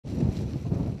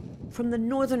From the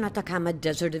northern Atacama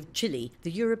Desert of Chile,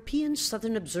 the European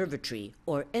Southern Observatory,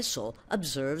 or ESO,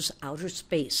 observes outer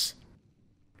space.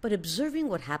 But observing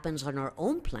what happens on our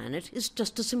own planet is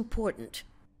just as important.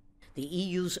 The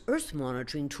EU's Earth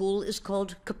monitoring tool is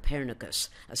called Copernicus,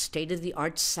 a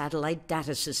state-of-the-art satellite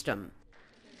data system.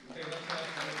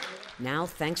 Now,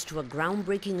 thanks to a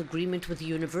groundbreaking agreement with the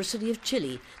University of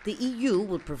Chile, the EU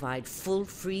will provide full,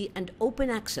 free and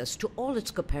open access to all its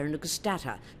Copernicus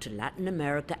data to Latin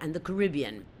America and the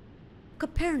Caribbean.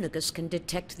 Copernicus can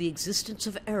detect the existence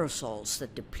of aerosols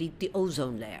that deplete the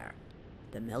ozone layer,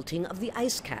 the melting of the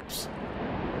ice caps,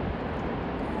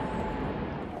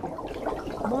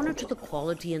 monitor the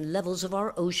quality and levels of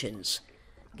our oceans,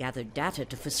 gather data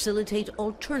to facilitate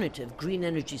alternative green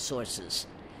energy sources,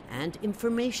 and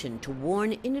information to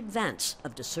warn in advance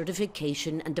of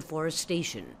desertification and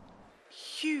deforestation.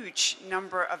 Huge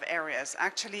number of areas.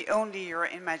 Actually, only your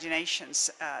imagination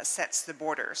sets the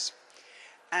borders.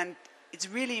 And it's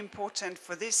really important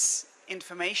for this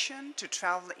information to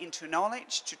travel into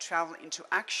knowledge, to travel into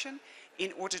action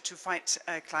in order to fight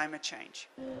climate change.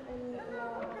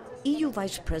 EU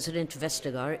Vice President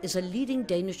Vestager is a leading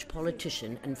Danish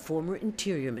politician and former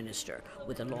interior minister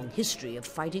with a long history of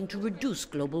fighting to reduce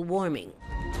global warming.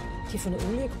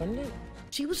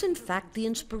 She was in fact the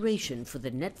inspiration for the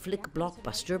Netflix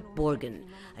blockbuster Borgen,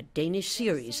 a Danish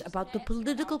series about the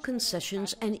political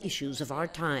concessions and issues of our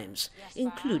times,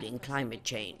 including climate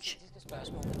change.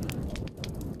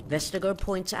 Vestager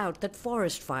points out that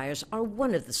forest fires are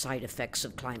one of the side effects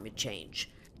of climate change.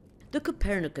 The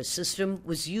Copernicus system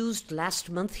was used last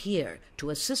month here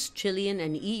to assist Chilean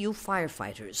and EU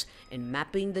firefighters in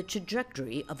mapping the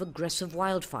trajectory of aggressive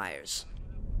wildfires.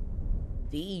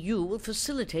 The EU will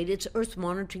facilitate its Earth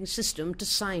monitoring system to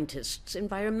scientists,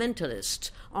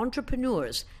 environmentalists,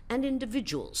 entrepreneurs, and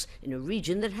individuals in a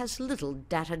region that has little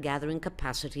data gathering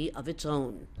capacity of its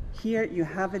own. Here you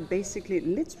have it basically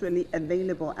literally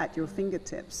available at your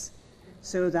fingertips,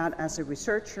 so that as a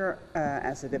researcher,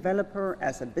 as a developer,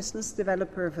 as a business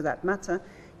developer for that matter,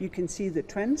 you can see the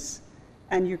trends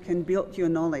and you can build your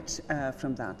knowledge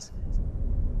from that.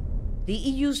 The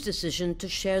EU's decision to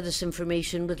share this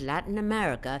information with Latin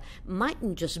America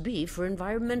mightn't just be for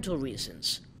environmental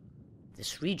reasons.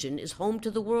 This region is home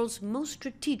to the world's most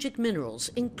strategic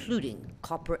minerals, including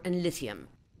copper and lithium,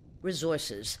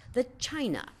 resources that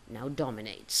China now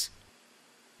dominates.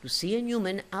 Lucia,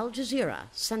 Newman, Al Jazeera,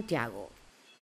 Santiago.